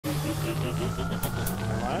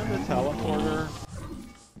Am I on the teleporter?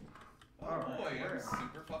 Oh boy, I'm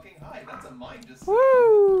super fucking high. That's a mine just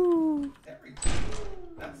Woo! everything.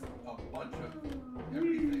 That's a bunch of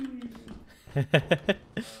everything.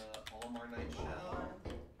 Olimar Night Shell.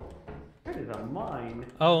 That is a mine.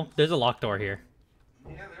 Oh, there's a locked door here.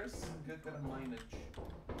 Yeah, there's some good bit of mineage.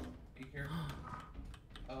 Be careful.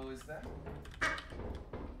 Oh, is that?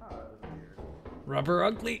 Rubber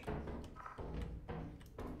ugly.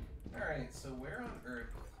 Alright, so where on Earth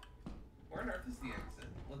is the exit?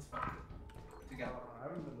 Let's find it. Together. I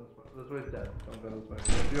haven't been this way. This way's dead. Don't go this way.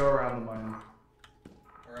 Let's go around the mine.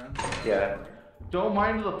 Around? Yeah. Don't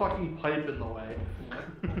mind the fucking pipe in the way.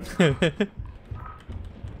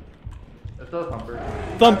 It's a thumper.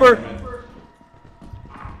 Thumper!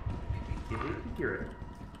 You hear it.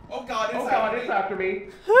 Oh god, it's Oh after god, me. it's after me.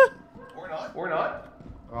 Or not. Or not.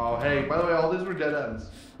 Oh, hey, by the way, all these were dead ends.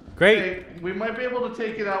 Great. Hey, we might be able to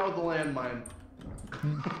take it out with the landmine.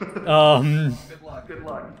 Good luck. Good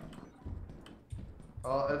luck.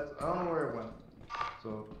 I don't know where it went.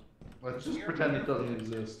 So, let's just pretend it doesn't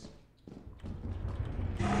exist.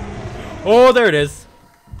 Oh, there it is.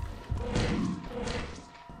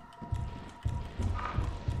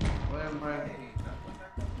 Landmine. Hey, not going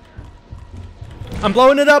back up there. I'm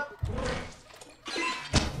blowing it up.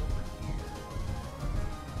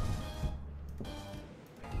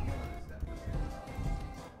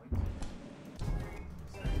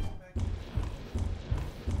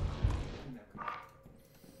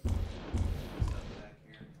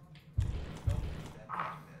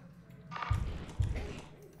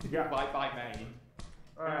 Yeah. Bye, Maine.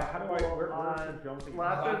 How do I? Where's the jumping?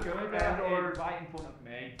 Lapis Going and down or right in front of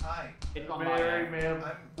me. Hi. It's on my Mary end. may have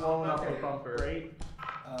I'm blown up okay. the thumper. Great.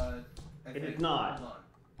 I It think- is not. Hold on.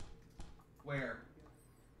 Where?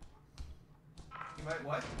 You might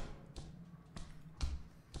what?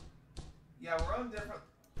 Yeah, we're on different.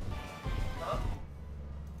 Huh?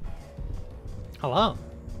 Hello.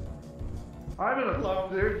 I'm in a.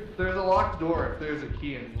 There's a locked door if there's a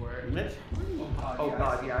key anywhere. Mitch? Oh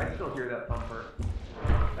god, yeah, I still hear that thumper.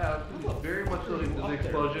 This is very much like, does the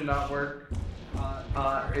explosion not work?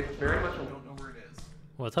 It's very much I a don't know where it is.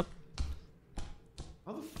 What's up?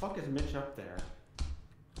 How the fuck is Mitch up there?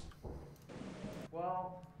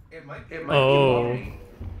 Well, It might be. It might Oh. be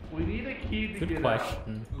we need a key to Good get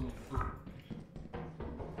question. Ooh, ooh.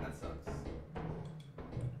 That sucks.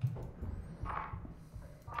 out.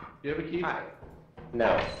 You have a key? Hi.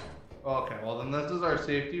 No. Okay, well then this is our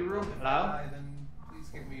safety room. If I die, then please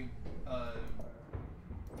give me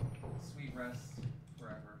sweet rest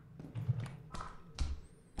forever.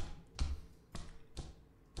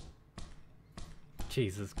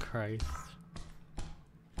 Jesus Christ.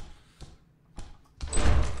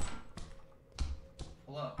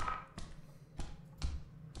 Hello.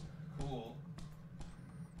 Cool.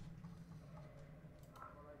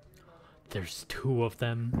 There's two of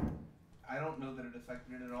them. I don't know that it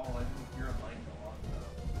affected it at all. I think you're a mind block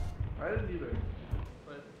though. I didn't either.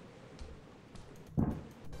 But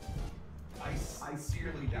I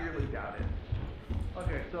sincerely doubt Clearly it. doubt it.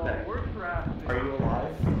 okay, so Hey. we're crafting. Are you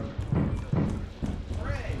alive?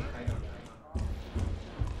 Hooray! I don't know.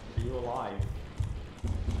 Are you alive?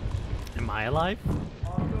 Am I alive?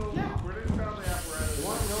 Also, Yeah. we're just found the apparatus. You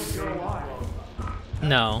want to know if you're alive?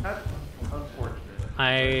 No. That's unfortunate.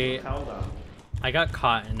 I got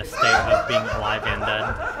caught in a state of being alive and dead.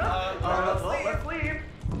 Let's leave. Let's leave.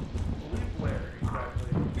 Leave where exactly?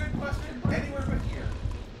 Good question. Anywhere but here.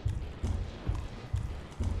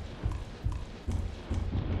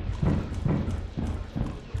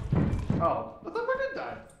 Oh, the thumper did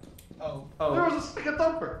die. Oh. Oh. There was a stick of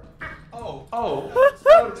thumper. Oh. Oh,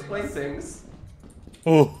 that would explain things.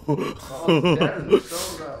 Oh, it's dead Oh. and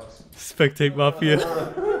so gross. Spectate Mafia.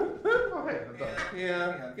 Oh, hey, I'm done.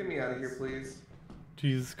 Yeah, get me out of here, please.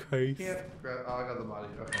 Jesus Christ. Can't grab. Oh, I got the body.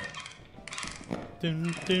 Okay.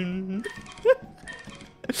 Dun, dun.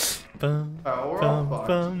 Bum, Oh, we're all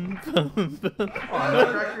bum, fucked. bum, bum, bum. Oh, I'm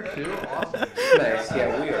a tracker too. Awesome. Nice,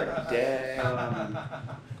 yeah, we are dead.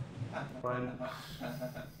 Fine.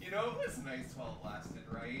 You know, it was nice while it lasted,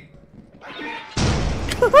 right?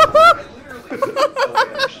 I literally. Oh,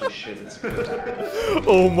 we actually should. It's good.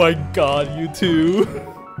 Oh my god, you two.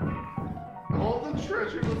 All the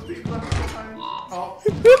treasure must be left behind. Oh.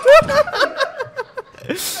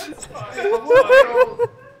 That's fine.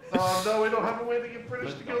 Oh no, we don't have a way to get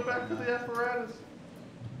British to go back to the apparatus.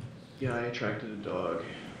 Yeah, I attracted a dog.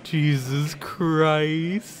 Jesus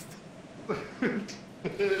Christ.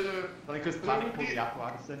 Like Chris planning for the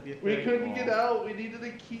apparatus and the We couldn't get out. We needed a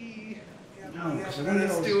key. No, because I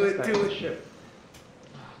Let's want to do it, back do to it. the ship.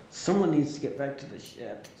 Someone needs to get back to the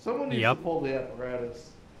ship. Someone needs Yep. to pull the apparatus.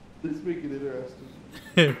 Let's make it interesting.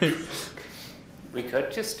 We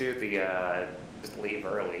could just do the, just leave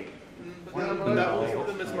early. But Yeah, that but won't that give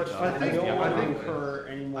them as much I time. think- don't want to think- incur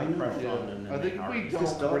any more I know, pressure yeah. on them than I think they if we already don't-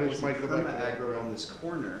 This dog British was might go back to perma that. aggro on this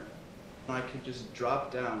corner. And I could just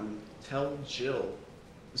drop down, tell Jill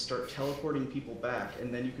to start teleporting people back,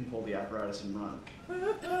 and then you can pull the apparatus and run. Maybe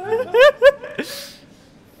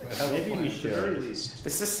we At the very should. least.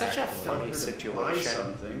 This is such a tell funny her to buy situation.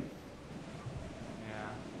 something.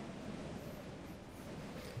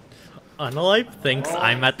 Unalive thinks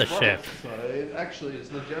I'm at the ship. Side. Actually, is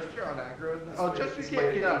the gesture on aggro? Oh, gesture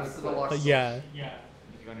can't get out. This is a lock. Yeah. You're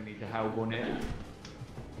gonna need to help on it.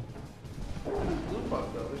 Blue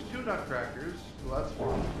fuck though. There's 2 nutcrackers. Well, that's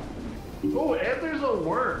fun. Oh, and there's a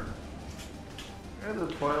worm. And a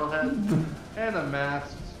toil head. And a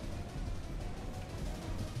mask.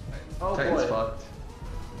 Oh Titan's boy. fucked.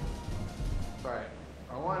 Alright.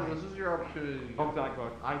 I want. This is your opportunity. Oh my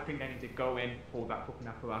god, I think I need to go in, pull that fucking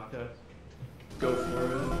apparatus. Go for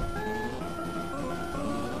it.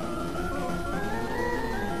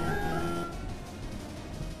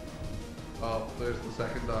 Oh, there's the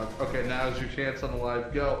second dog. Okay, now's your chance on the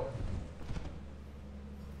live. Go.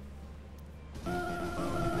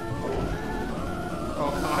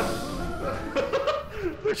 Oh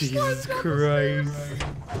god. Jesus Christ.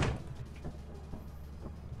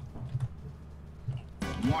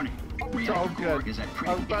 Warning. Oh Reactor core good. is at I'm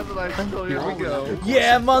critical. glad that I still here we go.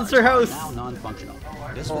 Yeah, Monster House! Now non-functional.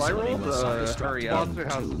 This Oh, I facility rolled will hurry self-destruct up. in Monster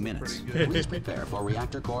House 2 is minutes. pretty good. Please prepare for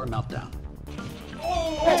reactor core meltdown.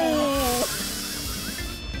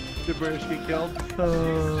 Did British get killed?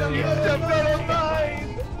 Oh,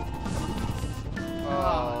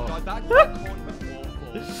 Oh. God, that corner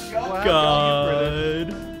was awful. God.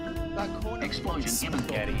 That corner. Explosion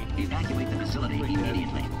imminent. Evacuate the facility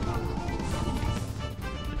immediately.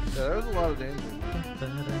 Yeah, there was a lot of danger.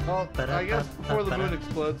 Well, I guess before the moon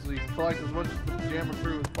explodes, we collect as much of the pajama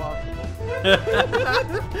crew as possible.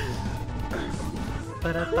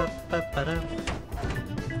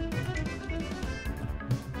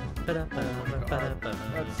 That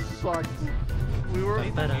sucked. We were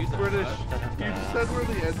British. You said where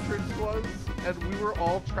the entrance was, and we were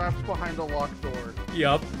all trapped behind a locked door.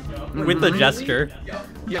 Yup. With the gesture.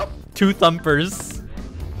 Yep. 2 thumpers.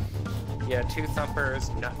 Yeah, 2 thumpers,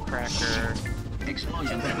 nutcracker.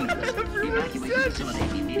 Explosion imminent. Evacuate the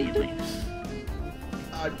facility immediately.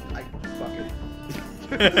 I fuck it.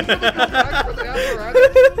 Back for the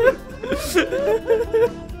apparatus.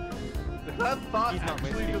 That thought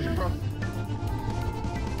actually just crossed.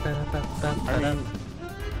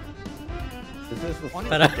 This is the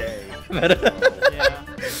Para- day. Yeah.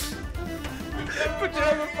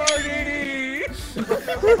 Pajama party!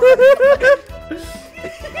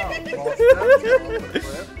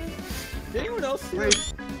 Did anyone else see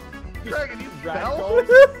Wait, Dragon, you fell?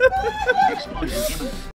 Explosion imminent.